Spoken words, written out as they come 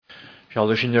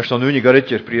Sialda sin ar san únig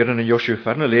garid ar bríar na Joisiú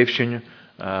ferna léh sin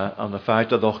an na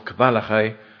fáid a doch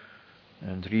cyfalachai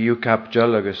yn rhyw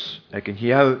capdial agus ag yn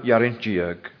hiaw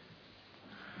iarintíag.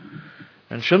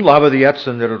 Yn sy'n lafad i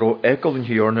atsan ar ro egol yn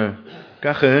hiorna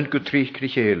gach yn gwtrich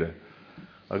crichéle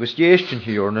agus dieist yn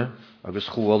hiorna agus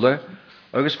chwole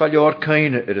agus falior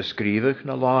caine ar ysgrifach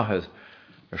na láhad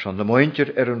ar san na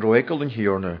mointir ar yn ro egol yn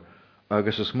hiorna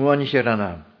agus ys mwanich ar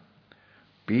anam.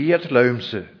 Bí at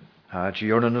laumse ha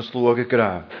hiorna na slóga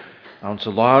gra an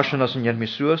sa lásin as yn yen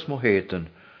misuas mo hétan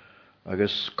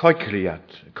agus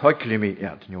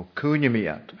coiclimiad, nio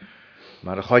cúnimiad,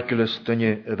 mar a choiclis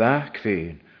dynne y ddach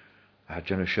féin a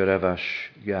dyn y siarefas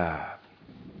ia.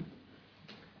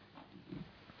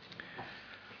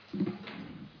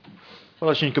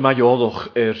 Wel, sy'n gymaint olwch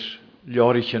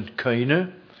liorich yn caine,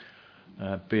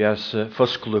 beas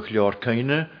ffysglwch lior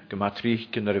caine, gymaint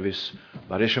rich yn ar y fys,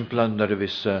 mar eisiau plan ar y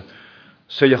fys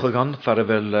syliach o gan, far y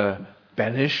fel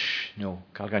benish, nio,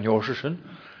 cael gan iorsysyn,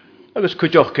 agus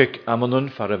cwydioch gig amonyn,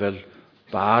 far y fel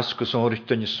bas gysonrych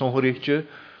dyn y sonhorichtio,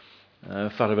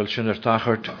 far y fel sy'n yr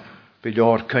tachart, be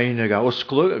lior caine ga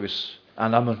osglwg, agus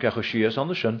anamon gach o sias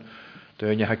ond ysyn,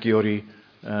 dyn y hagiori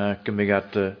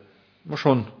gymigad,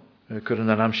 mwysyn, cwrdd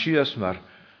yn am sias mar,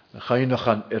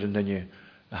 chainochan yn yny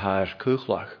haar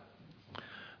cwchlach.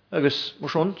 Agus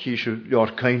mwysyn, tisio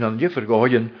lior cainan difyr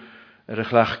gohyn y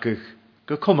chlachgych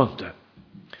gycomanta.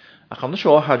 Ac an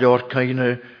sio ha lior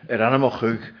caine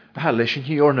anamochwg a ha leis yn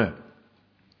hiorna.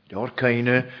 Lior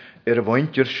caine y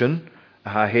fwyntir sy'n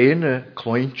a ha hen y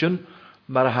cloentyn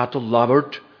mar a hat o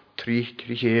labard trich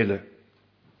crichéle.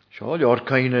 Sio lior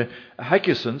caine a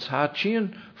hagisans ha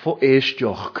tîn fo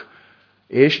eistioch.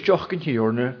 Eistioch yn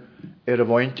hiorna y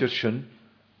fwyntir sy'n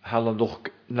hal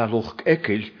na loch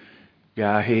ekil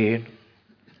ga hen.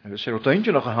 Agus o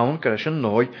daintio noch a hawn gyda sy'n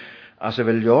noi as y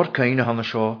fel lior caine han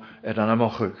sio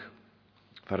anamochwg.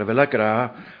 Far y fel a gra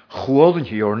chwol yn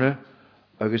hiorna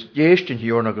agus deist yn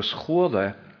hiorna agus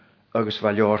chwole agus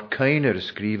fel lior caine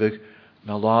ysgrifig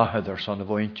na láhad ar san y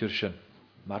fwyntir sy'n.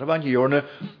 Mar fan hiorna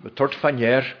y tort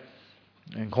fanier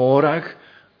yn chorag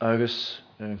agus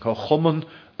yn chomon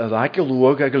y ddag y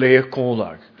lwag ag leich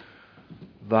colag.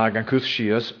 Ddag an cwth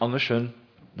sias an y sy'n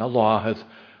na láhad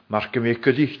mar gymig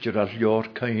gydichtir ar lior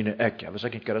caine eg. Fes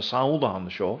ag yn gyda sawl han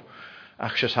sio,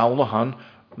 ach sy'n sawl han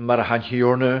mar a han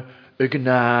hiorna y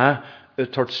gna y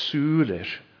tort sŵlir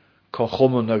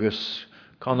chomon agus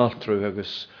canaltrw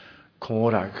agus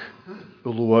corag y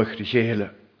lwag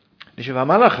richele. Nes i fa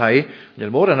malachai,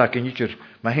 nil mor yna gynnyr,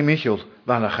 mae hi michiol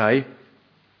malachai,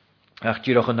 ach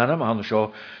dirach yn anam han sio,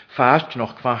 fast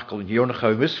noch cfachgol yn hiorna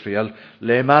chawm Israel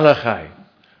le malachai.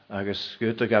 Agus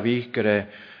gyda gafi gyda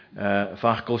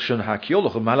fachgol sy'n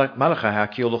haciolwch, malachai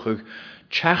haciolwch yw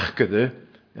tiach gyda,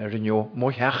 yn yw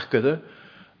mwy hach gyda,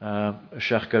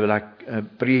 Siach gyda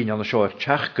brin an y sio'r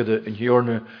tiach gyda yn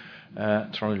hiorna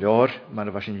tron y lior, mae'n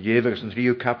fas yn llefyg yn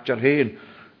rhyw capdial hen,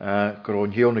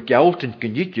 gyda'n hiorna gialt yn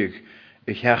gynnydig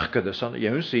y tiach gyda, son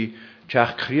iawn si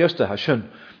tiach criasta ha sy'n,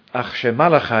 ach se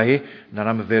malachai na'n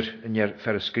am y fyr yn yr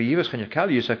ferysgrifas, chan yr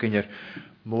calius ac yn yr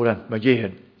mwran mae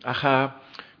gehen. Ach a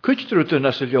cwt drwydyn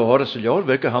as y lior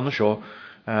fyg a han y sio,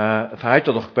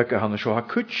 ffaidolwch byg a han y sio, ha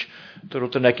cwt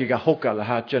drwydyn ag a hogal a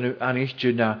ha djanw anych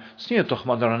na sniadwch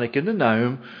man ar anig yn y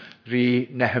nawm ri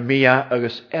Nehemia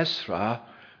agus Esra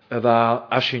y fa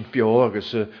asyn bio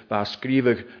agus fa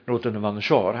sgrifig drwydyn y fan y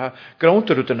sio. Ha grawnt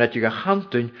drwydyn ag a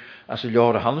chantyn as y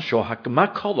lior a han y sio, ha gyma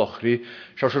colwch ri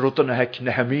sios drwydyn ag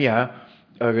Nehemia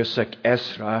agus ag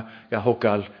Esra a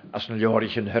hogal as na lior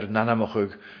ich yn her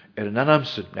nanamachwg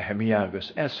nanamsyn Nehemia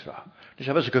agus Esra. Nes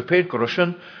a fes y gyfpein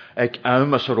gorysyn ag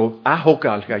awm as o a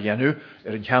hogal ga yenw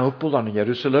yn hiawbl an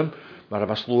Jerusalem, mar a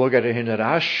fas lwag ar hyn yr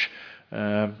as,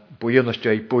 bwyn as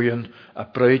jai bwyn a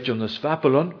breid yn ys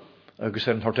Babylon, agus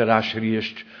yn hort yr as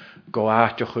rhysg go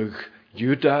aatioch ag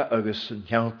Juda agus yn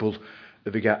hiawbl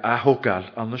y fyg a hogal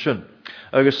an ysyn.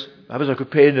 Agus a fes y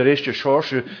gyfpein yr eistio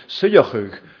siorsi sylioch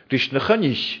ag rhys na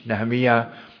chynnych Nehemia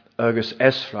agus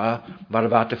Esra, mar a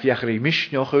fat y fiach rhi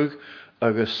misnioch ag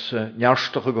agus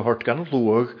niarstoch ag hort gan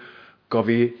lwag, go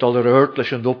fi dol yr ört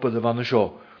leis yn ddwpad y fan y sio,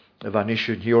 y fan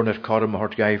isio hiorn yr corym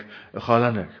hort gaif y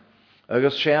chalanig.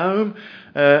 Agus se awm,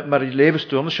 mar i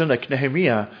lefystwn sy'n ag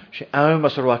Nehemia, se awm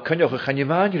as ar wa cynioch y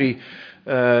chanifan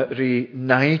ri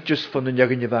naidjus fan y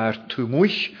nягyn y far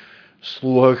tŵmwych,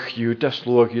 slwag Juda,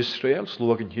 slwag Israel,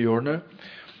 slwag yn hiorna,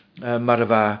 mar y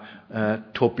fa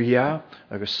Tobia,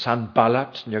 agus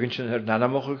Sanballat, nягyn sy'n her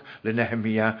nanamoch le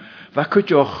Nehemia, fa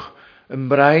cwydioch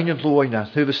ymbraen yn llwy na,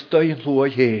 nhyfystau yn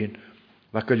llwy hen,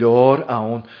 fa gylior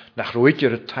awn na chrwyd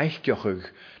i'r taithgioch ag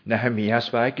Nehemias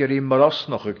fa gyr i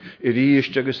marosnoch ag yr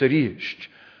eist agus yr eist,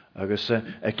 agus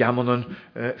gaman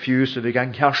fiús a bhí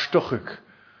gan cearstochuig,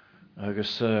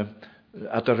 agus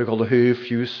at ar go a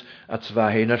fiús at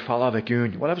bheithéin fall a bheith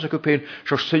gún. Well, agus a go péin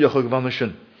seo suoch ag bhana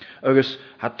sin. Agus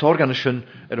hat torgan sin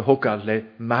ar a hogáil le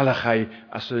Malachai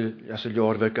as a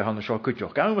leorbheith go hanna seo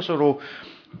cuiteoch. Gan was a ró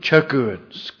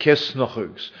tseguins,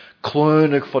 kisnochugs,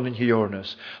 clónach fan in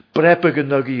hiornas, brepa go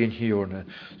nugaí in hiorna,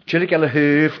 tjilig eile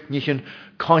níos an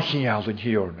caithíal in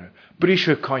hiorna,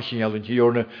 brísio caithíal in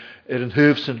hiorna an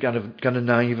san gan a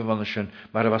naimh bhana sin,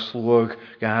 mar a bheith slóg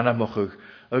gan mochug.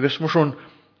 Agus mar sin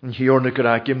in hiorna go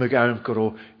ra gimig am go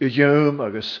ró I dheom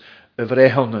agus a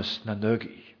bhréhannas na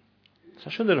nugaí. Sa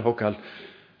sin ar a hogáil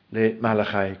le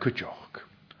Malachai cuiteoch.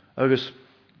 Agus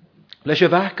leis a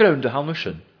bheithgraund a hanna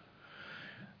sin,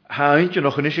 ha eintje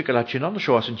nog een isje gelat sin an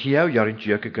seo as an hiau jarin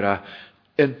tjeke gra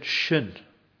in sin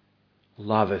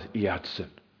lavet iatsen.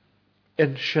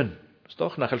 In sin.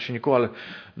 Stoch nachal sin ikoal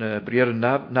na briere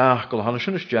nachgol hanna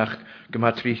sin isjach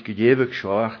gematrich gedewig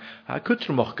sjoach ha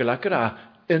kutrmoch gelat gra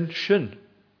in sin.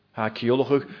 Ha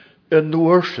kiolochug in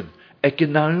noorsen, ek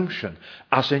genaumsen,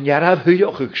 as een jarab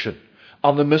huyochug sin.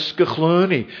 An de muske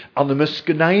glöni, an de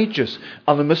muske neidjes,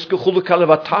 an de muske goede kalle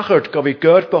wat tachert, gaf ik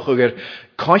geurtbachiger,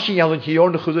 kansje jal een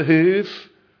hiorne goede huif,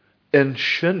 in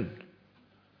sin.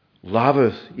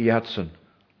 Labeth iatsen,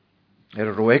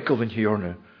 roekel in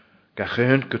hiorne, ga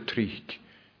geun getriek,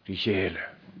 die gele.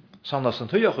 Sandas an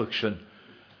tuyochug sin,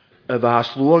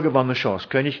 was loge van de chas,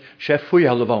 kun ik chef voor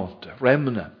je levante,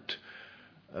 remnant.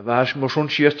 Was maar zo'n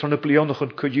siest van de plionig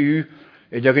een kudju,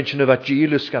 en jagin sin wat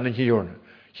giles kan in hiorne.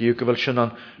 Hier go bhfuil sin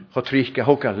an chotrích go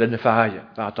hoca lenne fáie,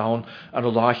 bá an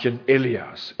láchan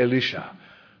Elias, Elisha,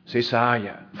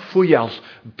 Sesaia, fuial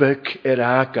bug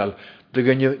ágal, de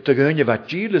gunne bheit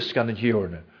dílas gan an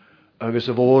hiorne, agus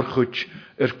a bhór chuit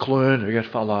clún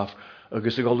fallaf,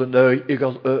 agus a gol an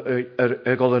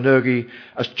nugi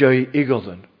as joy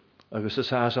igaldan, agus a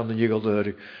sás an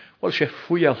igaldur, wel sé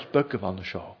fuial bug van de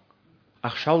seo.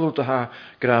 Ach shalú a ha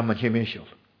gram an himimiisiil.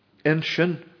 In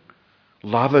sin,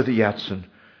 lava the jatsen,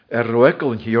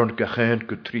 roekel in hiorn gechéint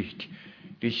go trícht,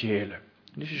 die hele.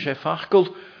 Nis sé fachkel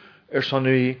san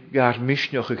nu gar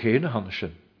misneoch gegéine hanne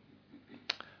sin.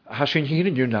 Ha sin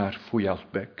hien nu naar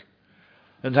fuialbek.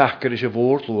 En hakker is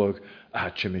woordloog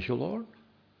hat je Michel.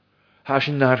 Ha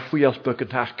sin naar fuialbek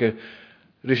en hakke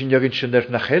is jogin sin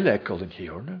nach helekkel in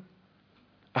hiorne.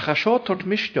 Ach ha seo tot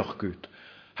misneoch goed.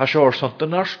 Ha seo sant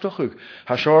den arstochug,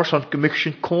 ha seo sant gemik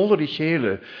sin koler I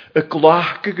hele,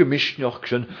 glake gemisneoch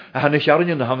sin, han ich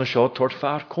jarin na hanne seo tot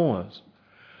far koas.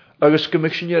 Agus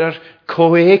gemik sin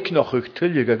koek noch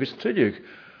tullig agus tullig.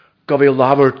 Gav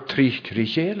labert trich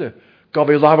hele, gav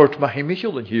labert ma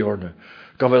himichel in hiorne,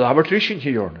 gav labert rich in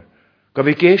hiorne, gav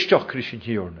geestoch rich in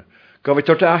hiorne, gav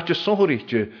tot achtje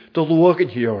sohorichtje, de loog in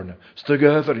hiorne, stug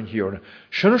over in hiorne,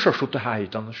 sinne seo te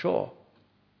heid an de seo.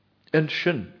 En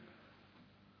sin.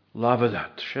 Lava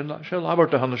dat. Sé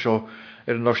labert a hanna seo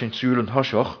an sin súlen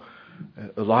hasoch,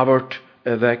 labert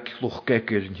vek loch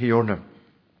gekker in hiorne.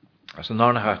 As an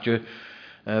arna hatje,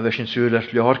 we sin súle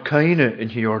lear keine in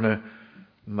hiorne,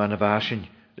 man a vasin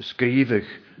skrivig,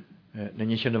 na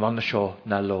nich an vanna seo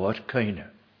na lear keine.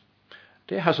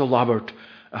 De has a labert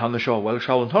a hanna seo, wel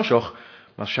seo an hasoch,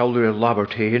 mas seo lu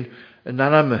labert heen, en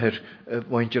nana meher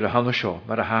waintje a hanna seo,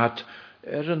 mar a hat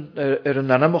an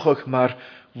nanamoch maar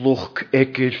loch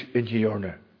ekkel in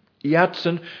hiorne.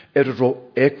 Iatsen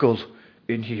ro ekkel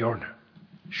in hiorne.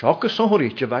 Sjokke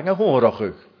sohorietje wang a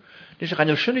hoorachug. Dus gaan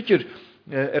je sinnetjer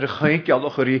geink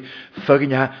jallocheri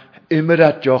fagna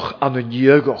immer joch an een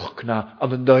jegoch na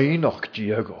an een dainoch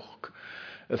jegoch.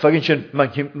 Fagin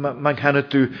man kan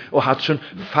het u o had zijn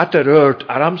fatterurt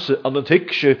aramse an een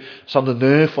tikje san de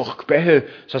neufoch behe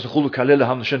sa se goede kalele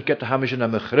han zijn kette hamischen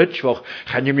am gritswoch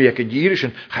gaan je meer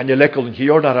kenjirischen gaan je lekkel in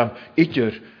hiornaram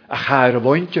itjer a gaire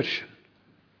wondjes.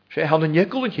 Zij han een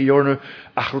jekkel in hiorne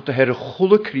a grote herre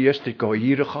goede kriest die go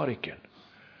hier gariken.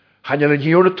 Gaan je in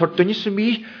hiorne tortunis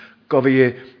mi go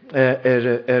we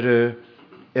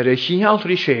Chial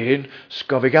Rishéin,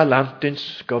 scofiga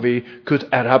lantins, scofi cwyd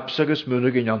arabsagus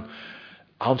mwnig union,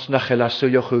 ans na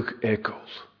chelaswyochug egol.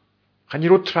 Chan i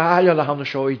rwyd trai ala hanna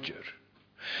sioidir.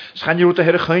 Chan i rwyd a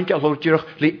herchaint a lwyrdirach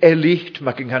li elicht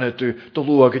mag yng nghanna du,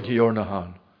 dolwag yn hiorna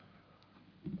han.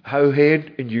 Hau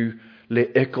hen yn yw le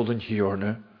egol yn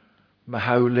hiorna, ma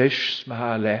hau leis, ma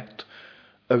ha let,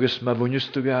 agus ma fwynys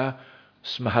du ga,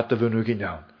 ma ha da fwnnwg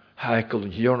union. Ha egol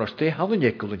yn hiorna, os de han yn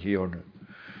egol yn hiorna.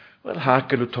 Wel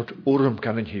hakel tot orm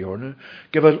gan yn hiorne.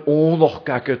 Gyfel ónoch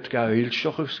gagad ga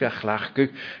eilsiochus ga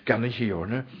chlachgig gan yn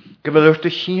hiorne. Gyfel yw'r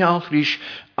dy chial ffris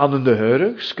an yn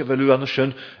dyhyrys. Gyfel yw an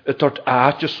ysyn y tort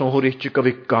aat ys nhw'r eich gyf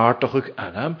i gardochig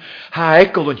anam. Ha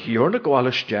egol yn hiorne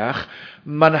gwal ysdiach.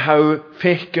 Man hau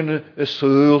fechgen y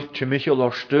sŵl ti mich o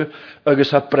loste.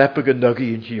 Agus ha brepig yn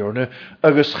nygu yn hiorne.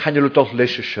 Agus chanel dol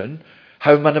lesysyn.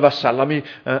 Hau man y fa salami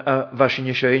fa sy'n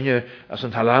eisiau as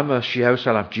yn halam a siaw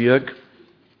salam diag.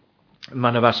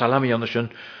 Man y fa salami an ysyn,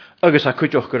 agus a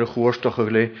cwydioch gyda chwrstoch o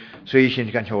gle, so eich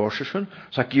yn gan hiwrsysyn,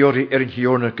 sa giori yn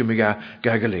hiwrna gymig a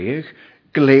gagaleg,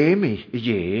 glemi i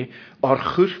ie, ar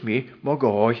chwrch mi mo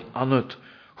goi anod,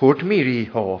 hwrt mi ri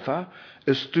hofa,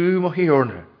 ys dw mo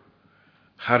hiwrna.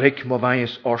 Harig mo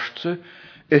faes orstse,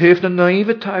 y hef na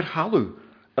naive tair halw,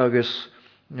 agus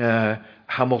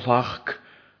hamolach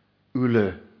ule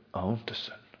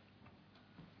auntasyn.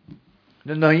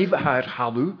 Na naive tair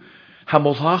halw,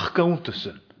 hamolach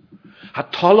gauntasyn. Ha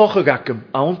taloch ag acym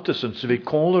auntasyn sy'n fi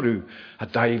colorw a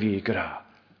daifi i gra.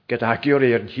 Gyd agior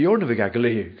e'r hiorn fi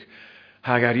gagaleg.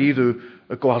 Hag ar iddw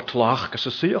y gwal tlach gas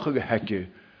y sy'ch ag hegio.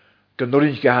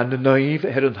 Gynnurin gan y naif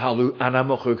her yn halw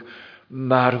anamoch ag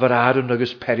mar fararwn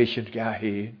agos perish yn ga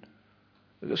hen.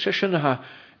 Agus sy'n ha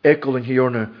egol yn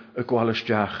hiorn y gwal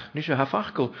ysdiach. Nis ha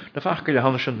fachgol, na fachgol y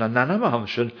hansyn na nanam a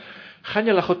hansyn.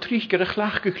 Chanel ach o trich gyda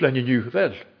chlach gychlen i niw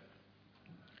fel.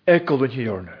 Egol yn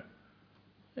hiorn.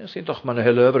 Sy'n doch ma'n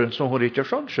helöver yn sôn hwyd i'r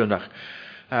son synach.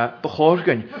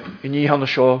 Bechorgan, i ni hann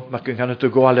sio, mae gyn gan y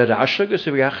gwal yr asag, ys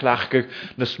yw eich lachgag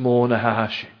na smôn a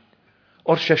hasin.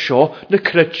 Or se sio, na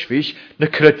crytchfych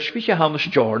a hann ys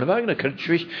jornafag, na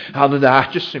crytchfych, hann yn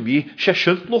atis sy'n mi, se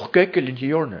synt loch gegel yn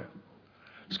hiorna.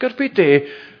 Sgarpi de,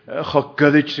 cho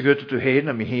gyddyd sy'n gwyd ydw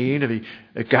hen am i hen, a fi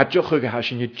gadioch ag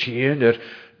hasin i tîn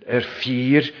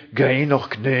fyr gain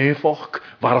o'ch gnefoch,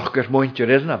 farwch gyr mwynt i'r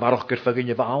edna, farwch gyr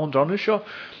ffagin i fawn dron ysio.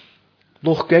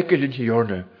 Loch gegel yn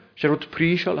hiorna. Se rwyd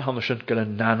prisol a hann sy'n gael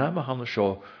yn nana ma hann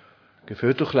sio.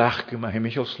 Gefydwch lach gyma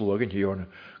hymich o slwag yn hiorna.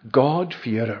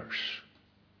 God-fearers.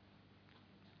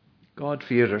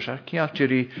 God-fearers. Ac i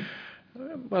altir i,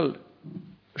 wel,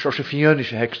 sio se fian i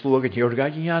se heg slwag yn hiorna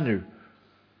gael i anw.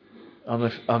 An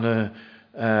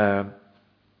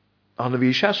y fi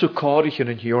sias o corich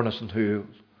yn hiorna sy'n hwyl.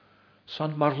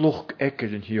 San mar loch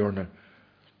egel yn hiorna.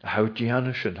 A hawd di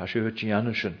anysyn, ha siw di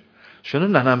anysyn. Sy'n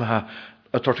yn anam ha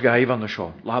y tort gaif an y sio.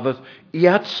 Lafydd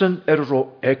iadsen ro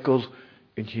egel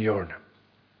yn hiorna.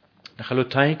 Na chael o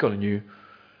taigol yn yw,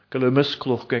 gael o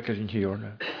mysglwch egel yn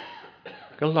hiorna.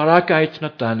 Gael lar agait na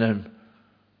danem,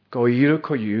 go i'r o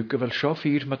coiw, gyfel sio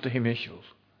ffyr mat y hymechol.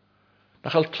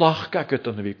 Na chael tlach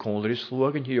gagat yn y fi conlir i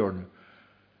slwag yn hiorna.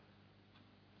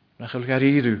 Na chael gar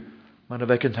iddw, ma'n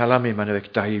y feg yn halami, ma'n y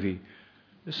feg daifi.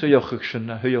 Ys y iochwch sy'n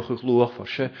a hyochwch lwach for.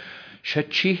 Se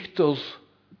tîchtol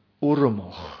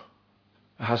wrmoch.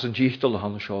 A has yn tîchtol a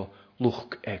hann sio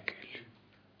lwch egil.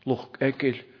 Lwch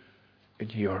egil yn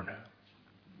hiorna.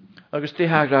 Agus di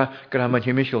hagra gra ma'n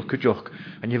hymysgol cwdioch.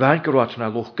 A ni fain gyrwat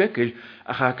na lwch egil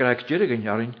a hagra ag dyrig yn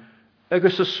iarin.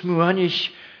 Agus y smwanis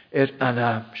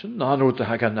anam. Sy'n nanwyd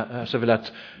a hagan sefylat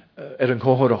yn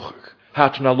cohoroch.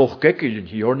 Hat na lwch egil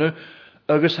yn hiorna.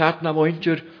 Agus hat na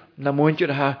mointir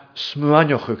ha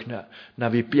smwaniochug na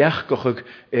fi biachgochug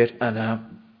anam.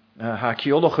 Ha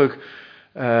ciolochug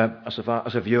as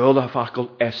a viola fachgol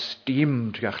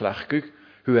esteemed gachlachgug,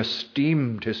 who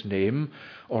esteemed his name,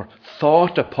 or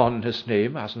thought upon his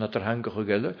name, as na terhangochug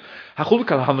elle. Ha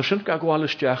chulkal hannesyn ga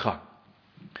gwalis diacha.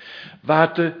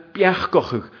 Wat de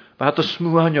biachgochug, wat de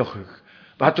smwaniochug,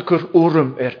 wat de kur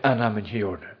urm anam in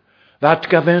hiorne. Wat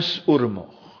gavens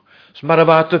urmoch. Maar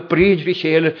wat de breed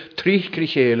krichele, trich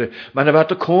krichele, maar wat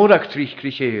de korak trich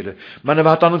krichele, maar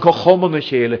wat dan een kochommene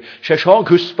chele, se schaun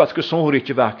kuspat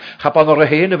gesonritje wak, gap aan de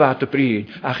hene wat de breed,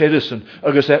 ach edison,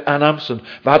 agus anamsen,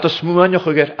 wat de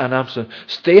smuanjoch anamsen,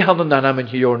 stay handen anamen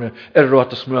hiorne, roat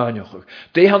de smuanjoch,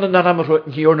 de handen anamen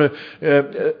hiorne,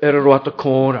 roat de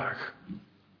korak.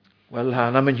 Wel,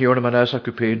 anamen hiorne man as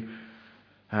akupeen,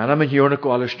 anamen hiorne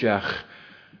kwalistjach,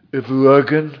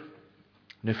 vugen,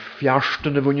 ne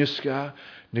fjarsten y fwniysga,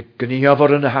 ne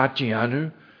gniafar yn y hati anu.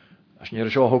 As ni'r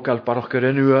sio hokal barach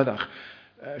gyr enw ach,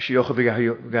 sioch o fi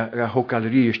ga hokal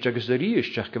rysg agos y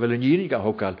rysg, ach gyfel yn un i ga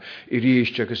hokal i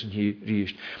rysg agos yn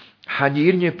rysg.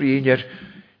 Hanir ni brin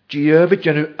diafyd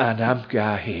janw anam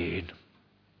ga hen.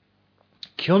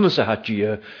 Cynnes a hat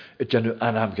dia janw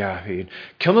anam ga hen.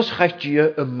 Cynnes chait dia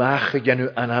y mach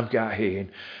janw anam ga hen.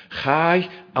 Chai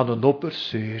an y nobr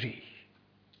syri.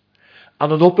 An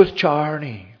yn obydd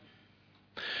charni.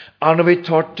 An y fi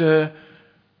tort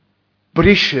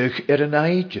brisig yn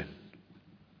aidyn.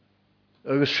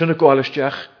 Agus sy'n y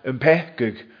gwalysdiach yn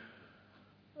pechgyg.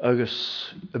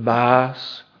 agus y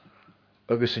bas,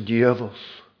 agus yn diafol,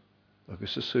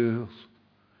 agus y sŵl.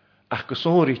 Ach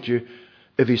gysonrydju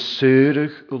y fi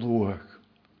syrag y lwag.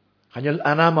 Chanel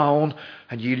anam awn,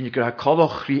 han jirin i gra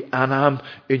colochri anam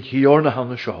yn hior na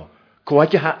hanna sio.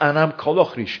 Cwad ha anam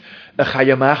colochris, y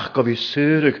chayamach go fi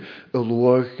syrag y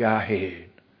lwag ga hen.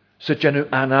 Sut janw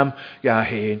anam ga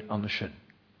hen anna sin.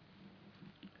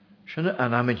 Sinna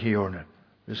anam yn hior na.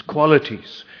 His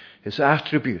qualities, his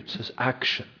attributes, his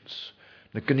actions.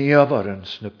 Na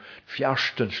gniavarans, na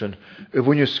fiarstans, y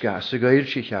fwynysgas, y gael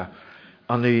sicha.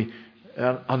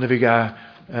 Anna fi ga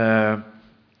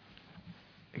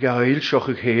eil sioch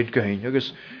ag héad gain,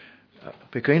 agus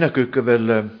be gain ag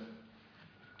gyfel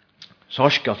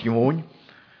sosgal yw'n,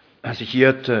 as I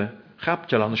hiad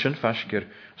chaptel an sy'n fasgyr,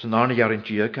 sy'n arna jarin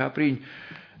dia cabrin,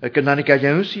 gyda ni gael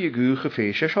iawn si y gwch y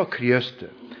ffeisio sio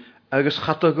criaste, agus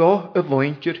chatago y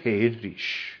fwyntio'r héad rys.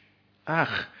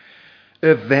 Ach,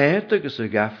 y fed agus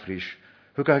y gaffrys,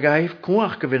 hwg a gaif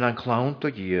cwach gyfyn an clawnt o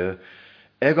dia,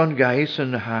 ag on gais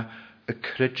yn ha y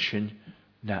crydsyn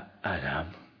na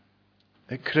anam.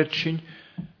 Y crydsyn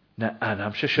na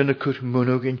anam. Sy'n y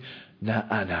cwrmwnnwgyn na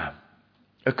anam.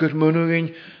 Y cwrmwnnwgyn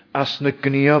as na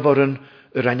gniaf o'r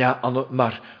rania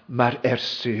mar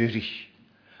ersyri.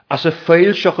 As y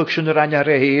ffeil siochog sy'n y rania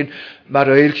rehin,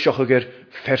 mar eil siochog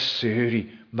fersyri,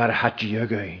 mar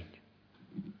hadiag ein.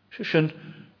 Sy'n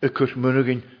y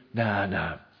cwrmwnnwgyn na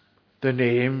anam. The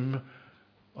name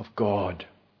of God.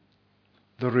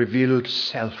 The revealed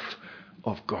self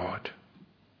of God.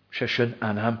 Sy'n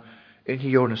anam. In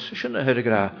hiernis, sy'n y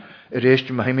hyrgra, yr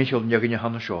eist yma hymyn hiol nygyn y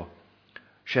hanna sio.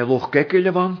 Sy'n loch gegel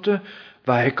y fante,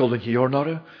 fa hegol yn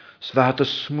hiornare, sfad y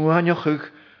smwaniach ag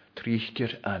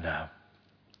trichgyr anam.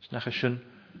 Snach sy'n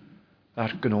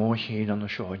ar gno hyn anna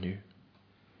sio ni.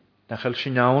 Nach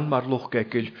sy'n iawn mar loch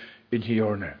gegel yn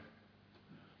hiorne.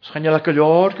 Sgan yla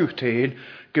gylior gwch tein,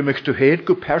 gymig tu hyn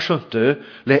gw persynte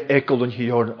le egol yn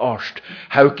hiorn ost.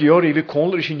 Haw gior i fi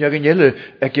conler sy'n nygyn yle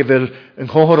ag i fel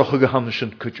yn chorach ag y hanna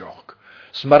sy'n cydioch.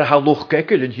 Smar ha loch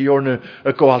gegel in hiorne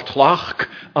y goal tlach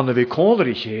an y fi conler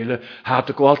i chele, had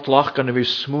y goal tlach an y fi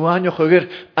smwanioch ygyr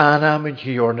anam in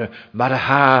hiorne, mar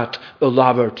had y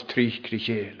labert trich gri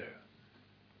chele.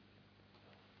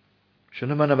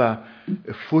 Sy'n yma na fa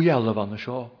y ffwyal y fan y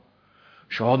sio.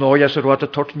 Sian oes yr wad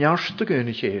y tort niarstig yn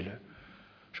y chele.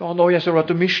 Sian oes yr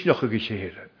wad y misnioch y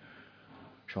chele.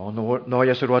 Sian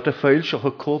oes yr wad y ffeil sioch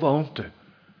y cof awnte.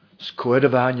 Sgwyd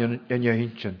y fan yn y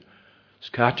hynchyn.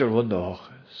 Scatter one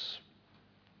ochus.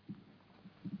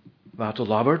 Wat o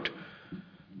labert,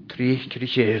 triech kri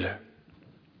chele.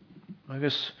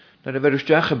 Agus, na de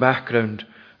verustach a background,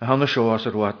 a hanna sio as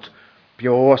ar wat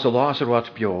bio, as a la as ar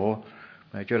wat bio,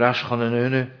 mae dy ras chan yn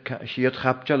yna, siad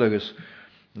chaptial agus,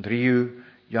 driw,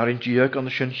 jarin diag an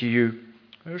y sy'n hiw,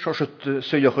 so sydd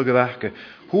sylioch o gyfachge.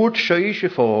 Hwyd seis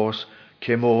y ffos,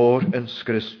 cemor yn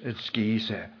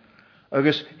sgise.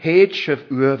 Agus, heid syf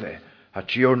uwe, ha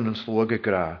tjorn yn slog y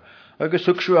gra. Agus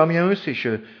ugsw am iawn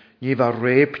sy'n ni fa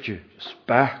reiptje,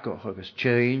 spachgoch agus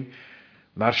tjein,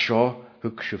 mar sio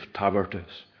ugswf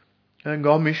tabertus. Yn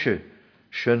gom isio,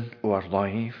 sy'n o ar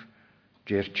laif,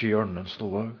 dyr tjorn yn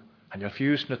slog. Han jag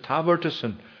fjus na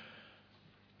tabertusen,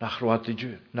 nach roat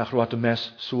y mes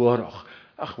sŵroch.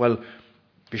 Ach wel,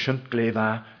 vi sy'n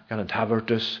glefa gan yn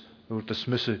tabertus, rwyd y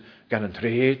smysse gan yn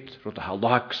tred, rwyd y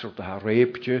halax, rwyd y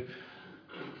reiptje.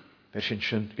 Fer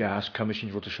sy'n gas cymys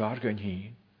sy'n rwyd y siarg yn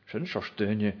hyn. Sy'n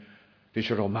sostynnu, fi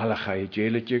sy'n rôl malachai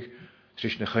djeledig,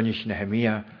 sy'n na chynnych na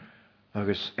hemia,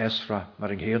 agus esfra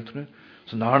mar yng Ngheeltne.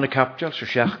 Sy'n arna capdial, sy'n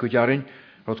siach gwydjarin,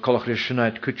 rwyd colach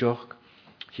rysynnaid cwdioch.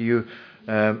 Hiw,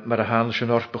 mar a han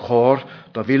sy'n o'r bechor,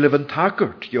 da vilef yn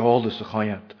tagart, i holus y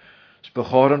chaiant. S'n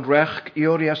bechor yn rech i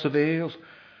ori as y feil,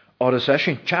 or ys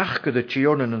eisiau tiach gyda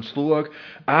tiorn yn slwag,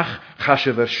 ach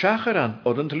chasio fer siachar an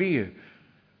o'r yn dlir.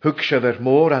 Hwg sef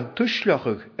môr an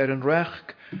tusliochig yn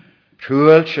rech,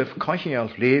 rhwyl sef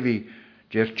cochial lefi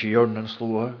dyr tiorn yn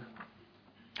slwag.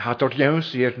 Had o'r iawn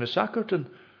sy'r na sacartan.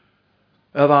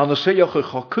 Y fan y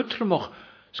syliochig o cwtrymach,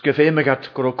 sgefeimig at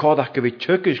grocodach gyfi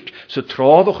tygysg sy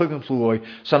troddwch ag yn llwy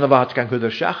san y fad gan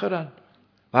hwydr siachar an.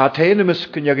 A tein ymys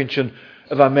gyniagyn sy'n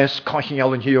y fa mes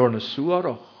cochial yn hior na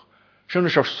sŵaroch. Sy'n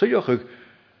ys o'r syliochig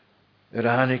yr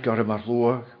anig ar y mar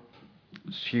lwag.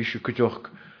 Sysio cwdioch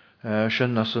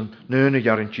sy'n as yn nyn y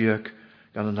jarin diag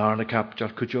gan yn arna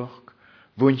capdial cwdioch.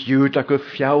 Fwynt ywyd ag y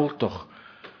ffiawltoch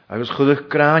agus chwydych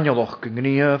granioloch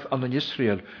gyngniaf an yn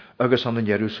Israel agus an yn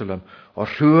Jerusalem. O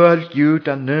rhwyl ywyd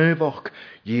a nefoch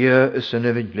ie ys yn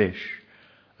efyn leis.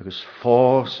 Agus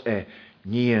ffos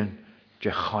nien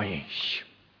de chaich.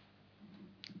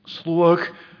 Slwag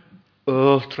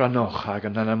ultra noch ag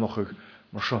an anamochig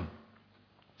mar sy'n.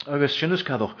 Agus sin is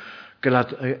cadch go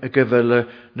bhfuil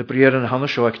na bríar an hana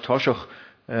seo ag táiseach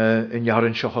in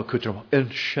jaran seo a cutram in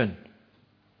sin,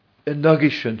 in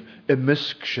nagi sin, in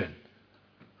misc sin.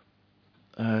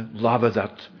 Labad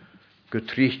at go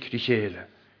trí chéile,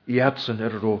 iadsan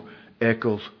ró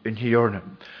egol in hiorne.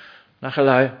 Nach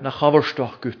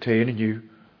chabarstoch go téin iniu,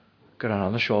 gur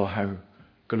an seo hau,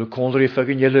 go le condarí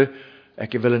fagin jelle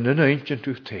ag bhfuil in eintjan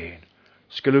tú téin.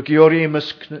 Sgulw giorí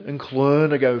misc yn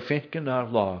clwn ag au ffencyn ar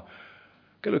la.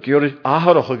 Gulw giorí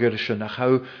aharach ag yr sy'n ach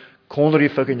hau condarí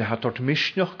fagin a hat tort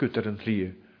misnioch gyda'r yn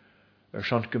lli.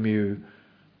 Sant gymiw,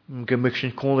 gymig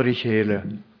sy'n condarí chéile,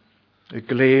 y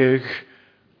gleig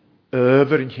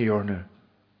over in hiorne.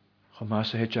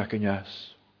 Chamas a het jac yn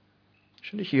jas.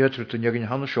 Sy'n eich iadryd yn jagin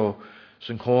hanna sio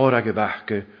sy'n cor ag y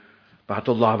bachge,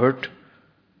 bad o labard,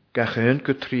 gachyn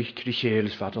gytrich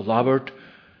chéiles, bad o labard,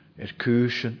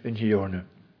 cwysyn yn hiorne.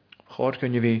 Chor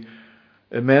gan i fi,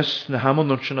 y mes na hamon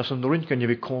sy'n as yn rwy'n gan i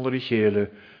fi condarí chéile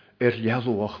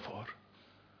lialwach for.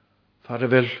 Far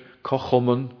fel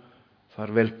cochomyn,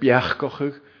 far fel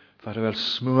biachgochig, far fel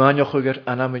smwaniochig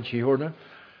anam yn hiorne,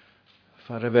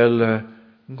 far fel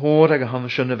ngor ag a hanna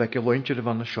sy'n fe gyloentio dy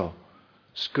fanna sio,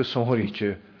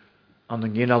 sgysonhoritio an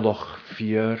yn gyn aloch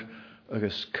fiar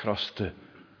agos croste.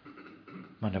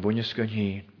 Man a bwynys gan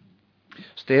hyn.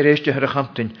 Steir eistio hyr a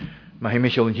chamtyn, mae hyn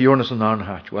Michael yn hiorne sy'n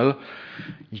arnhat. Wel,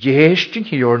 eistio'n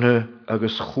hiorne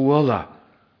agos chwala,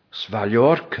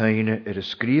 svalio'r caine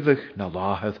ysgrifig na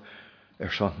lahydd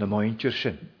sant na mointir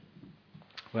sy'n.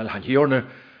 Wel, han hiorne,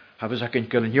 hafys ac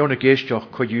yn gael yn hiorne geistioch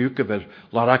coediw gyfel,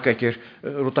 larag ag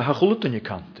rwyd a hachwlwt yn y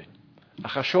cantyn.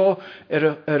 Ach a sio y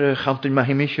chamtyn mae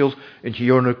hyn Michael yn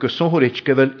hiorne gysonhorit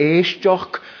gyfel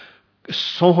eistioch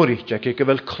sonhorit ag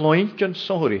gyfel cloent yn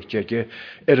sonhorit ag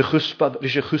y chwsbad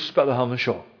a hann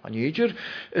sio. An eidir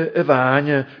y fain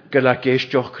gael ag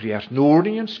eistioch criar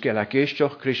nôrnians, gael ag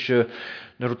eistioch crisio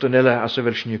na rwtanela as y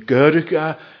fel sy'n y gyrg a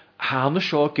hann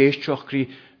sio geistioch cri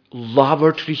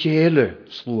lafer tri chéile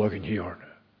slwag yn hiorne.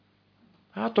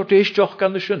 A dort eistioch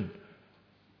gan y sy'n.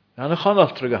 Gan y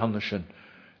chanaltrag a hann sy'n.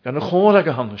 Gan y chorag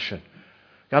a hann sy'n.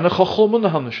 Gan y chochlwmyn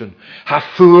a hann sy'n. Ha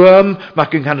ffwam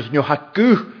mag yn hannes nio ha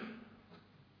gw.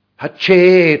 Ha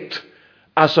tjeit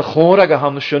as y chorag a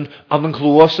hann sy'n am yn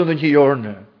clwas yn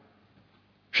hiorne.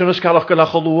 Sy'n ysgalach gan a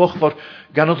cholwch for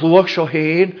gan y lwch sio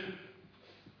hen.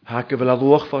 Ha gyfel a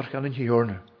lwch for gan yn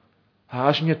hiorne.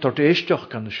 Ha sy'n dort eistioch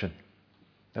gan y sy'n.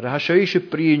 A sio eisiau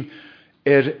brin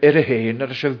y hen.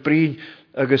 A sio brin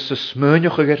agos y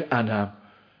smynioch ag anam.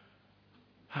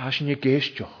 Ha sy'n y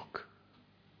geistioch.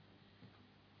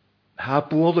 Ha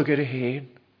bwol ag hen.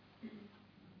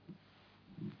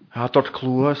 Ha dort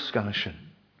clwas gan y sy'n.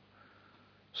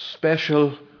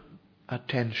 Special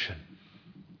attention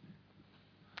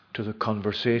to the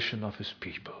conversation of his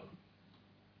people.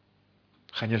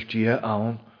 Chanel dia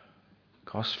awn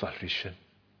cosfarrisyn.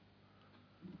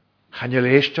 Chanel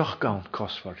eistioch gawn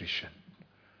cosfarrisyn.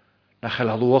 Na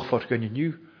chael alwch ffordd gan i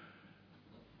niw.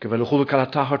 Gyfel y chwlw cael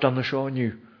a tahart an y sio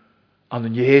niw. An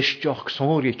yn eistioch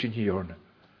sonrit yn hiorne.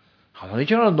 Han an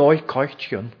eidioch an y noi coich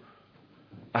gan.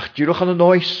 Ach dirwch an y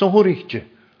noi sonrit.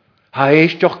 Ha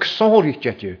eistioch sonrit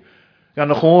ydy.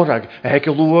 Gan y chorag a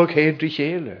heg y lwag hen dri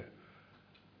chéile.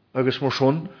 Agus mor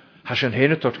son, ha sy'n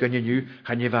hen y tort gan i niw.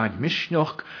 Chan i fain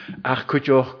misnioch ach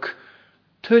cwydioch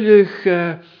tylych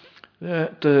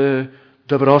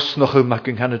dy bros noch yw mag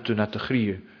yng Nghanadwn at y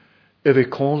chrie. Y fe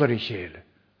conlar i chéile.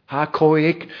 Ha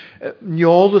coig,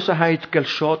 niolus a haid gael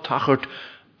sio tachart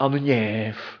an y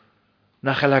nef.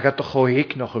 Na chael ag at y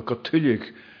coig noch y gotylig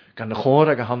gan y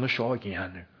chor ag a hann sio ag i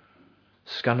hannu.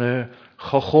 Sgan y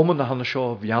chochomyn a hann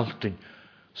sio fialtyn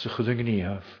sy'n chwydyn yn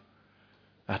iaf.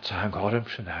 At sa hang horym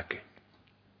sy'n agyn.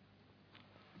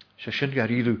 Sy'n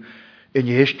gar ilw yn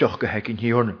eistioch gyheg yn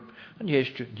hiornym. Yn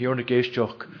hiornym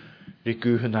geistioch ri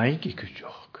gwyh yn aig i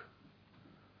gydioch.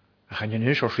 A chan yn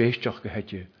eistioch eistioch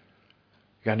gyheg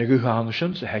gan y gwyh hann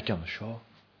sy'n sy'n heg an sio.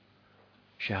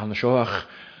 Sy'n hann sio ach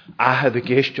ahad y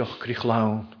geistioch grych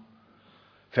lawn.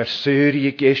 Fersyri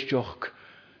y geistioch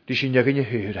di sy'n yagyn y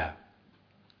hyra.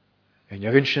 Yn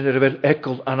yagyn sy'n fel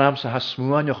egol anam sa ha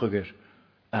smwanioch ygyr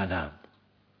anam.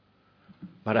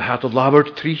 Maar a hat o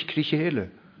labert trich crich hele.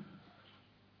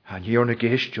 Han hiorne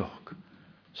geistioch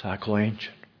sa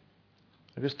cloentjen.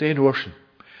 Agus den oorsen.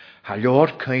 Ha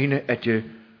lior keine etje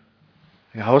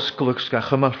hausgeluks ga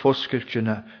chymal foskeltje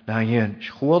na hien.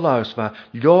 Schwolaus va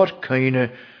lior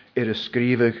keine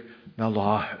skrivig na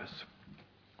lahuð.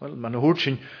 Wel, man hoort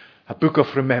sin a book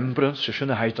of remembrance,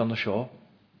 sy'n heit an y sio.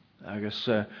 Agus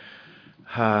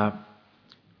ha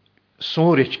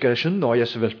sonrich gar sy'n noi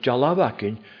as fel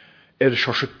jalabacin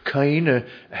sio sy'n keine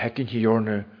hegin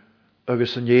hiorne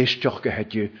agus an éisteach go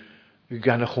heitú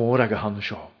gan a chóir ag a hanna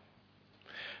seo.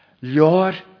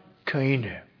 Leor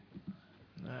caine.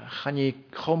 Channí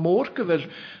chomór go bhfuil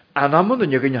anamon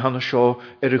yn ygyn hanna sio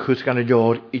a chwyd gan y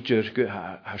leor idir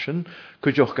hasan,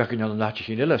 cwydioch gag yn anna nati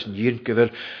hyn elas, yn un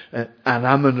gyfer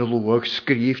anamon y lwag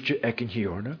sgrif ag yn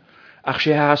hiorna, ach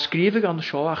sé ha sgrif gan y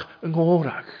sio ach yng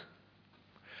ngórag.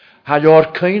 Ha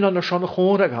leor cain anna sio na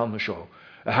chórag hanna sio,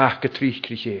 a ha gytrich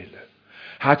crichéle.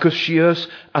 Ha cwys sias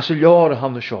as y leor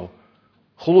hanna sio,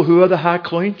 chwlw hwyd a ha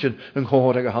cloentyn yng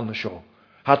ngórag a hanna sio.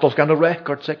 Ha dolf gan y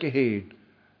record sec y hyn.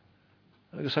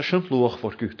 Agus ha sy'n lwach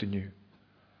ffordd gwt yn yw.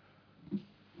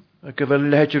 Ac efo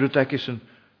ledger o degysyn,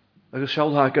 agus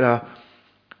siawl ha gyda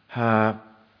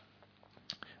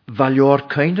falior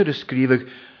cain yr ysgrifig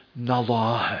na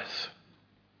lahydd.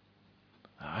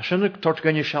 A sy'n tort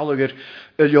gan i siawl agor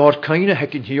y lior cain y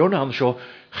hegyn hiwr na han sio,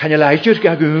 chan y ledger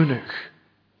gag unig.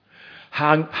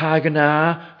 Ha gyna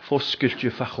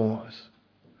ffosgyltio ffachoedd.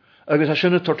 Agus a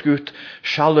sy'n tort gwt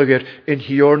siawl agor yn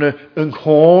hiwr na yng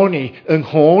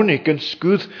nghoni gan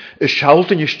sgwdd y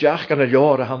siawlt yn ysdiach gan y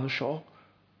lior a han sio.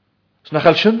 Sna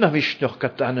chael sy'n na fysnioch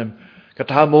gat anem.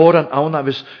 Gat ha môr an awn a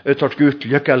fys tort gwt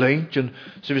lyg a leint, sy'n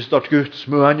fys tort gwt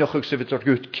smwanioch ag, sy'n fys tort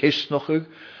gwt kisnoch ag.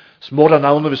 Smôr an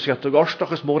awn a fys gat ag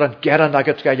orstoch, smôr an geran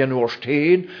agat gael yn o'r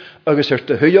stein, agus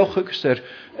dy hyoch ag,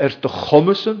 dy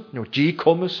chomysen, di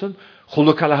chomysen,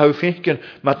 chwlw cael a hau ffeincan,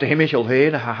 ma dy hymich ol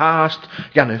hen a ha haast,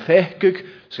 gan y ffechgig,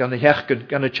 gan y hechgyn,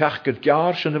 gan y tchachgyn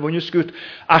giar sy'n y fwynys gwt,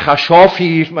 ach a sio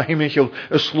ffyr ma hymich ol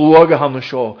y slwag a han y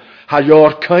sio. Ha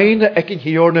leor cain ag yn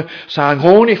hiorna sa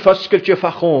anghoni ffysgyltio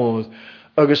ffachoedd,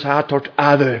 agus ha tort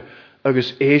adde,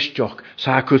 agus eistioch,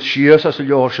 sa cwth sias as y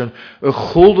leor sy'n y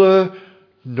chwlw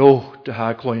nócht dy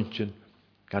ha cloentyn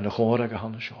gan y chór ag a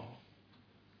han y sio.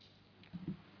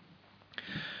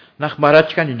 Nach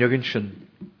marat gan unigyn sy'n,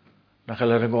 nach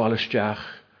el ar yng ngwal ysdiach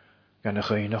gan y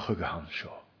chainach ag a han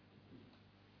sio.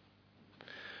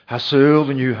 Ha syl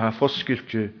yn yw ha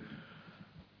ffosgyltio,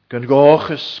 gan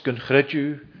gochus, gan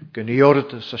chredju, gan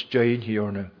iordus as jain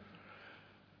hiorna.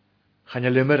 Chan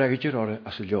y limmer ag ydyr ore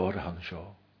as y leor a han sio.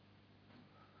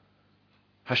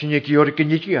 Ha sy'n yg ior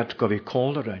gynigiad gofi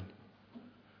col ar ein.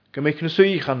 Gymig na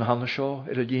swych an han sio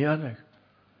y dianag.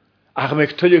 Ach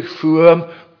ymig tylig ffwam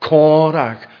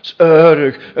corag,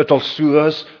 s'örig y dol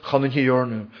sŵas chan yn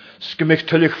hiorna. Sgymig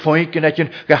tylig ffoink yn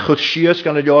edyn gachwyd sias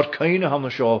gan y leor cain a han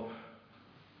sio.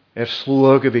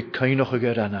 Slwag y fi cainoch ag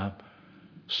anam.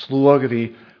 Slwag y fi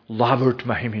lafwrt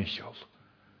ma hymisiol.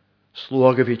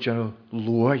 Slwag y fi dyn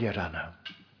lwag anam.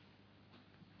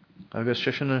 Agus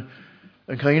sy'n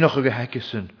yn cainoch ag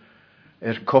hegysyn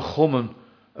cochwmyn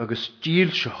agus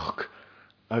dílseach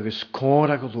agus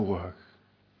cór ag lwag.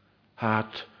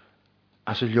 Hat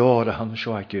as y leor a han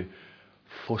sio ag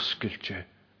ffosgyltio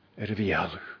y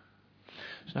fialw.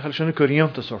 Sna chael sy'n y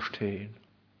gwriant as o'r tein.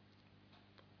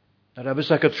 Ar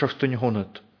abys ag at trostyn i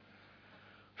hwnnad.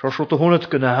 Trostyn i hwnnad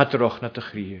gynadrach na dy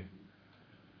chri.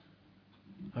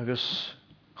 Agus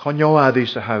chanio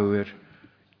addys a hawyr.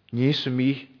 Nys y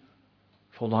mi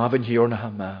ffolafyn hiwr na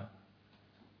hama.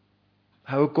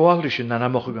 Hau gwael sy'n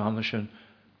nanamach o gana sy'n.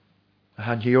 A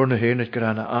han hiwr na hyn at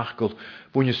gyda na achgol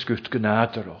fwy'n ysgwt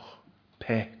gynadrach.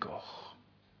 Pegoch.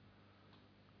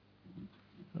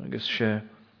 Agus sy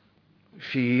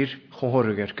ffyr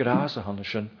chorag gras a hana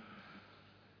sy'n.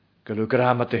 Galw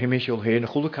gram at y hymisiol hyn,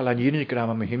 chwlw cael an un gram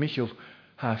am y hymisiol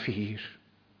ha ffyr.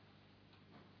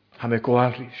 Ha me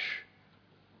gwalris.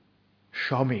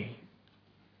 Siomi.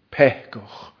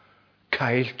 Pegoch.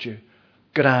 Caeltio.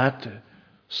 Grate.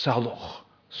 Saloch.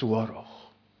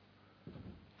 Swaroch.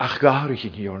 Ach garig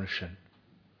yn hiorn sy'n.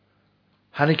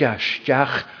 Hannig a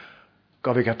stiach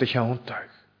gofig at y llawntag.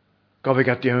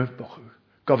 Gofig at y ymbochw.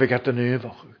 Gofig at y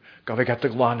nefochw. Gofig at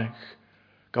y glanach.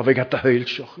 Gofig at y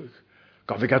heilsiochw.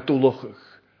 Gofig at dwlochw.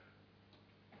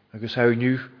 Agus hau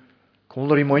niw,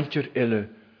 cwmlar i mointir ille,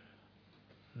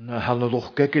 na hal na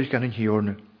loch gegil gan yn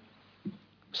hiorn.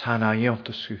 Sana iant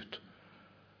y sŵt.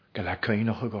 Gael a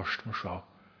cainoch y gorst mo sio.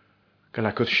 Gael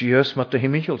a cwth sias mat y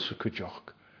hymigol sy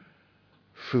cwdioch.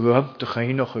 Ffwam dy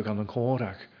cainoch y gan yn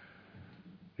córag.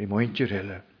 I mointir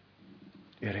ille.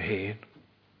 Y hen.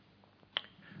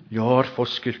 Lior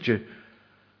ffosgyltio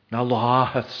na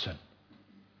lahath sy'n.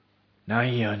 Na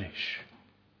ianish.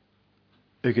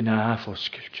 Y gna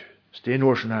ffosgyltio. Stein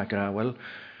o'r sy'n agra, wel,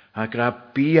 agra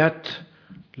biad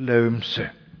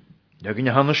lawmse. Ja gyn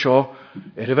hanna sio,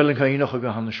 fel yn cainoch ag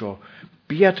hanna sio.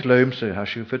 Biad lawmse, ha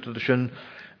siw ffytod sy'n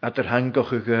at yr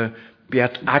hangoch ag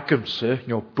biad agymse,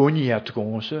 nio bwniad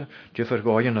gonse, di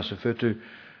fyrgoian as y ffytod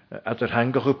at yr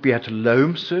hangoch ag biad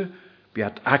lawmse,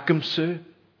 biad agymse,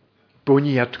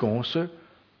 bwniad gonse,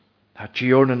 ha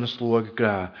diorn yn y slwag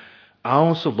gra,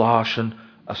 Awn sy lásin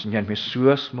as yn mi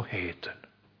suas mo hétan.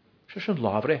 Sy'n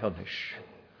lafre hynnysh.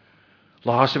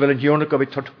 Lás fel yn hiwna gofi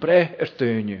tord bre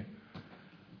dynnu.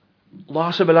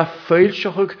 Lás fel a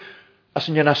ffeilsioch as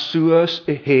yn a suas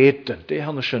hétan. De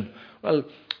hynnysh yn. Wel,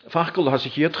 fachgol has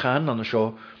ich hier gaan an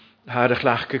sio haar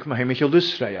glachkig ma hemich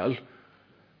Israel.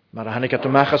 Maar han ik at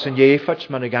machas in jefats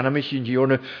man ik anamich in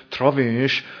hiwna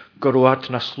trovish gorwart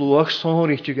na sluach son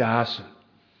richtig gase.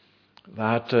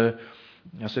 Wat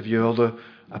as if you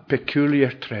a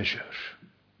peculiar treasure.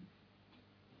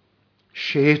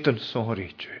 Shaitan son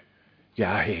richtig.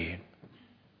 Ja heen.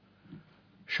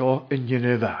 Sio in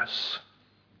Yenevas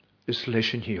is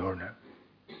leis in hiwna.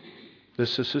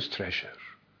 This is his treasure.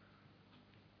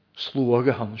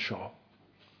 Slúga han seo.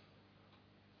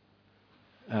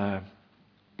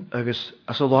 Agus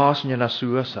as a lás yn a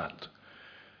suasad.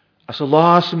 As a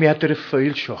lás mi at y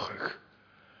ffeil siochach.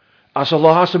 As a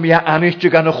lás mi a anich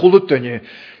gan y chwlwtynnu.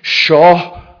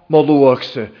 Sio mo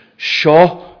lwagse.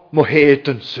 Sio mo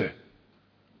hétanse.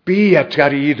 Bi at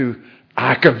garidw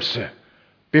agamse.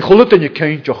 Bi chwlwtynnu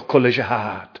cyntioch coleg y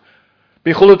had.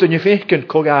 Bi chwlwtynnu fechgyn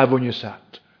cog afwn y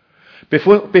sad. Be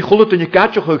chwlwyd yn y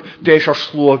gadioch deis o'r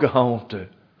slwag y hawnta.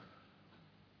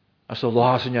 As o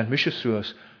lás yn mis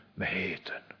suas me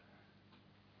hétan.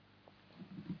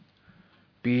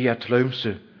 Bi at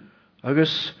laumse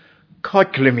agus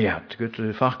coiglimiad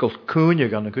gyda ffacol cwnia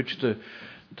gan y gyda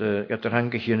gyda'r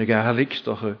hanga hi yn y gaelig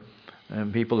doch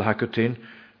people hacotin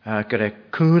gyda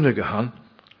cwnia gahan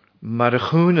mar y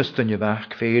chwnas dyn y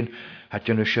fach fein hat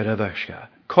yn y siarafasga.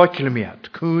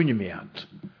 Coiglimiad, cwnimiad.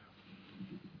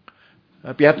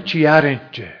 Biad ti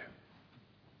arentje.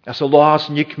 As a lás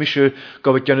nik misje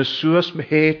gofyd gan y suas me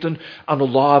hétan an o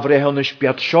lafre hynnysh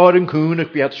biad siar yn cwnig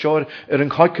biad siar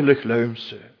yn coiglach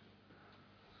laumse.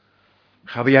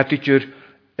 Chafiad idio'r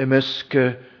ymysg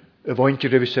y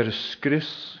fointir efis ysgrys.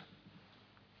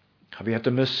 Chafiad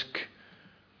ymysg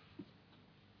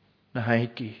na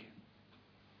haigi.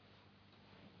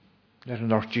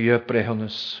 Yn orgia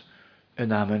brehonys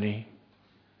yn amani.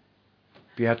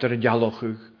 Biad yn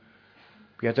dialochwg.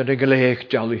 Biad yn gyleich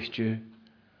dialwchtio.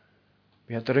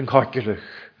 Biad yn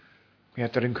coglach.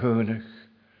 Biad yn cwnach.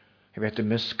 Biad yn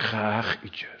miscach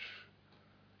idio'r.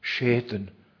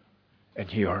 Shaitan yn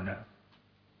hiorna.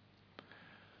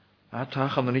 A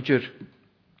tach an idio'r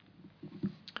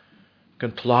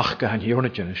gan tlach gahan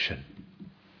hiorna dyn ysyn.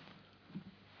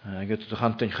 Gyda ddech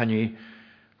antyn chani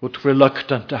wrth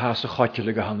reluctant a has y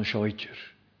chogilig gahan y sioedi'r.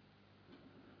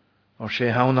 O'r sé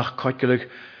hawnach cogilig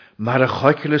maar een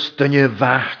goedgelis dunje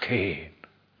waak heen.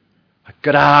 A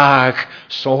graag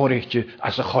zorgje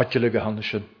als een goedgelige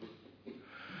handelen.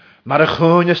 Maar een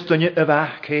goedjes dunje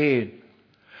waak heen.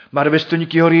 Maar wist dunje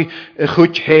kiori een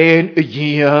goed heen een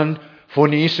jien. Voor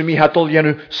niets mi had al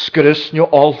jenu skris nu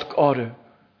alk ore.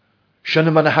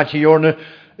 Schöne man had jorne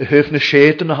hefne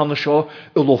scheten handen scho.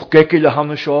 Een loch gekele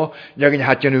handen scho. Jagen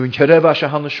had jenu een chere was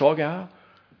handen scho ja.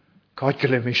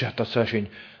 Goedgelis mi zet dat zeggen.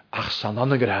 Ach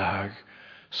sanan graag.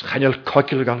 Chanel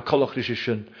cogilig an colach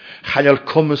rysyn. Chanel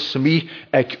cwmys mi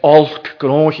ag olc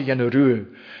gronchi gan y rŵ.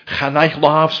 Chanaich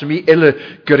laf mi ille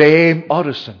greim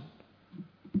orysyn.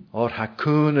 O'r ha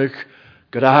cwnig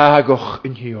gragoch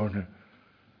yn hiorna.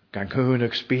 Gan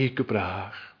cwnig spig y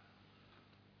brach.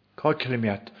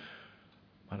 Cogilimiad.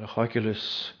 Mae'n y cogilis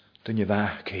dyn i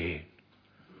fach ein.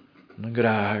 Yn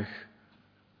grag.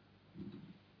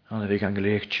 An y fi gan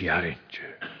gleich tiarint.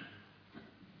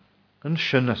 Yn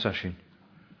sy'n as asyn.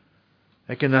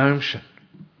 Ag yn amsyn.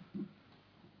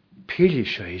 Pili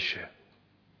sio eisiau.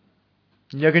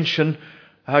 Niag yn sy'n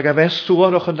ag a fes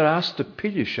sŵarach yn rast y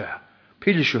pili sio.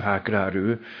 Pili sio ha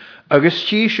grarw. Agus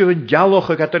ti sio yn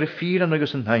dialoch ag at yr ffyran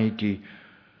agus yn haigi.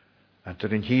 At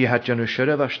yr yn hi had yn y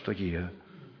siarafas do hi.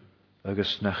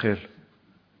 Agus nachyl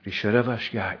ri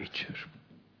siarafas ga itcher.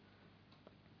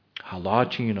 Hala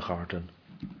ti yn y chardan.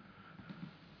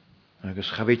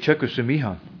 Agus chafeitio gus y mi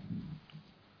han.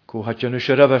 Ko had yn y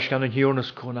siarafas gan yn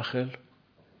hiwrnas ko nachyl.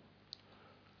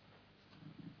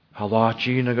 Hala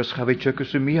ti agus chafeitio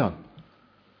gus y mi han.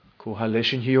 Ko ha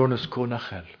leis yn hiwrnas ko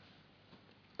nachyl.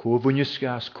 Ko fwynys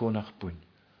gas ko nach bwyn.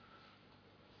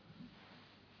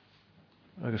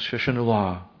 Agus sy'n y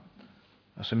la.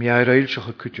 As ym iau rael sioch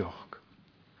y cwdioch.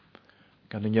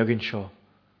 Gan yn iagyn sio.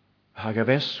 Hag a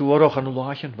fes sŵroch an y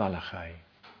lach yn falachai.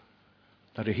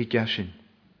 Nar y higasyn.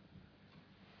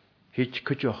 Hyd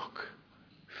cwdioch.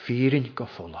 Ffyrin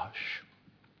goffolas.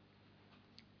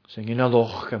 Sy'n gyn a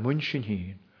loch a mwyn sy'n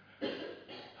hun.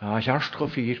 A siarst go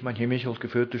ffyr ma'n hymych o'r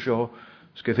gyffyrd y sio.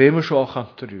 Sgyfeim y sio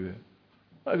chant y rhyw.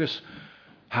 Agus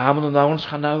haman yn awns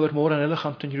chan awr môr an illa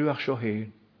chant yn rhyw ach sio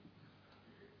hun.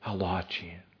 A la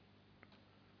ti'n.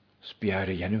 Spiar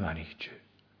y enw anich.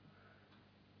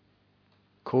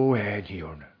 Co ed hi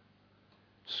orna.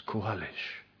 Sco halish.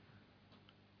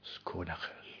 Sco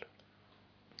nachel.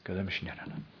 Gydym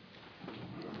ysnianana.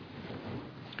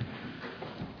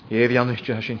 Ef Janus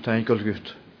dy hysyn ta'n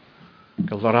gylgwt.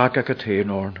 Gylfarag ac y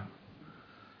tein orn.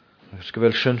 Ys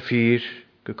gyfel sy'n ffyr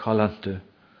gycolante.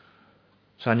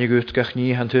 Sa'n i gwt gach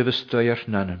ni han tyf ystwyr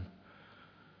nanem.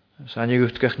 Sa'n i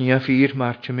gwt gach ni a ffyr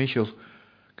march y michel.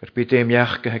 Gyr byd eim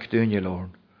iach gach dyn orn.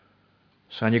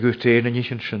 Sa'n i gwt ein yn eich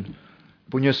yn sy'n.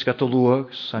 Bwynys gat o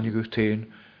lwag, sa'n i gwt ein.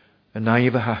 Yn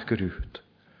naif a hach gyrwyd.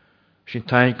 Sy'n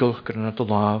taingol gyr nad o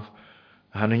laf.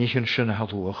 A han yn eich yn sy'n a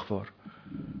halwach for.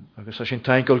 Agus a sy'n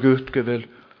taingol gwt gyfel.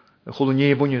 Y chwlw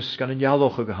ni bwynys gan yn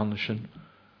ialwch o gyhan sy'n.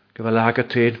 Gyfel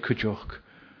agat ein cwdioch.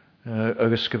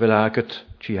 Agus gyfel agat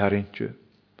ti harintio.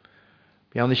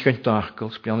 Bian ich gan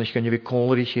dachgals, bian ich gan i fi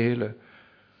cólar i chéle.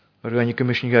 Ar gan i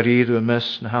gymysyn garid o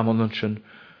ymys na hamon yn sy'n.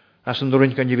 As yn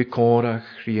dwrn gan i fi córach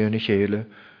rhian i chéle.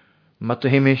 Mat y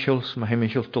hemichels, ma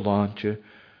hemichels dolantje.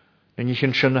 En ich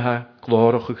yn sy'n ha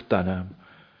glorach o'ch danam.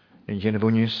 En ich yn y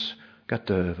bwynys gat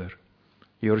dyfer.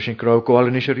 I o'r sy'n graw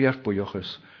gwael yn eisiau riar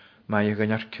bwyochus. Mae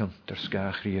gan ar cynt ar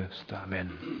sgach riast.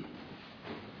 Amen.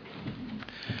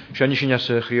 Sian ich yn as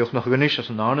chriwch noch gynnis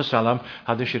as yn Arne Salam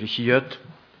had eisiau richiad.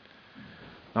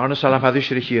 Arne Salam had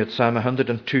eisiau richiad, Psalm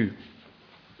 102.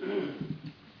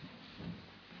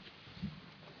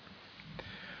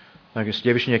 Agus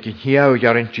lefys ni ag yn hiaw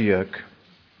jarin diag.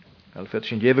 Alfed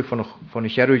sy'n lefyg fan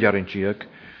i chiarw jarin diag.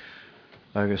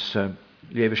 Agus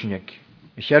lefys ni ag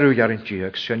i chiarw jarin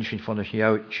diag. Sy'n sy'n fan i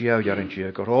chiaw jarin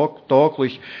diag. Ar og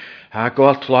doglich ha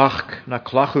gwael tlach na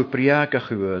clachw briag a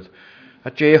chwyd.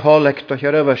 A je holeg do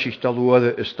chiarw a sy'n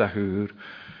dalwad ys da hwyr.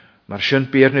 Mae'r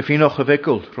sy'n byr na ffinoch y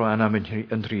fegl rho anam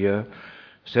yn ria.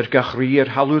 Sy'r gach ri'r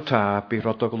halw tab i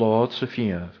rod o glod sy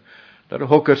ffiaf. Dar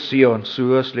hwgr Sion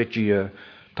sŵas le gia.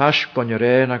 Tas bon yr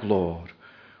ein a glor.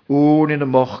 Wn yn y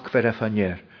moch fer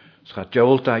effanier. Scha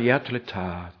diol da iad le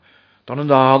tad. Don yn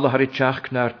dal a har i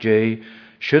tiach na'r jay.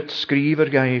 Sydd sgrif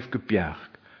yr gaif gybiach.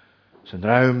 Sy'n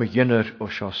rawm y gynner o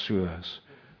sio sŵas.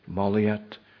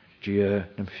 Moliad gia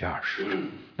nym fiars.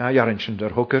 Na iarin sy'n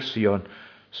dar hwgr Sion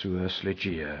sŵas le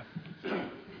gia.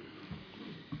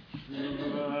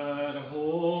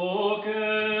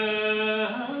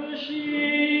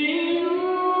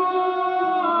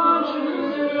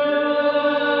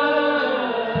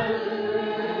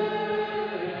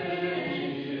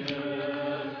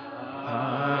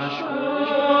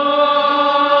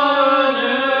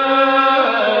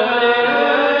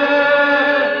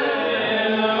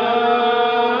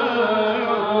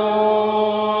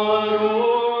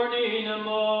 Lord, in a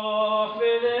moth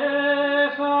with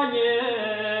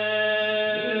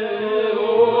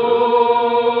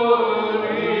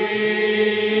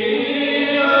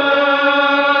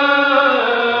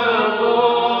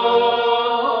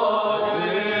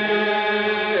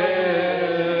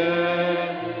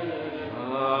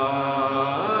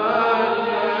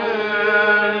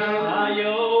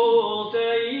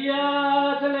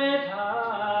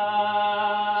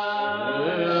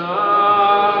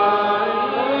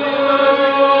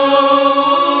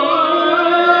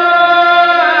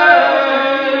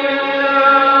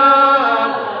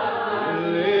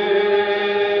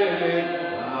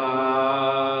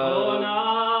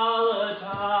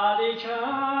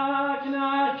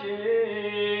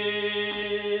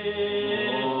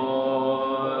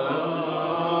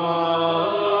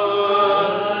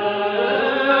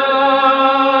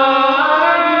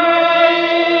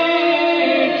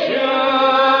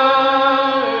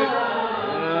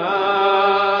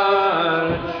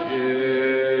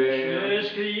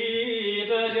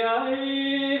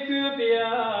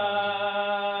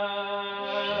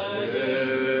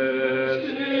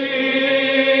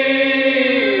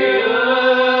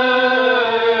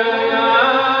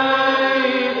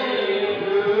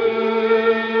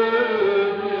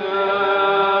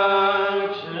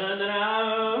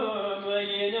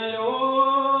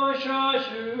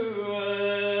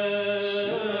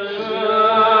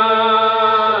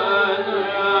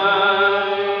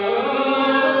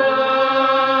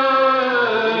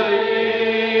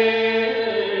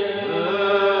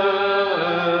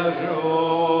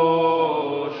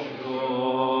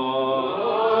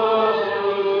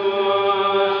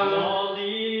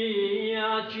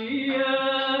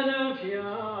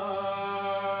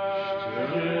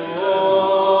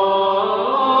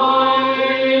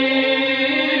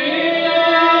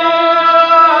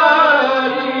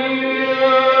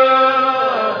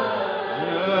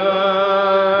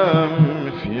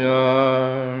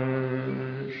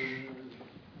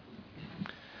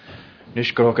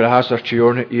Nis go grahas ar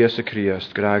tiorna Iesu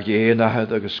Christ, graag ie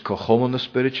nahad agus cochom yn y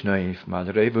spirit naif,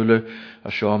 ma'n reifwle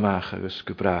a sio mach agus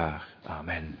gybrach.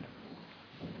 Amen.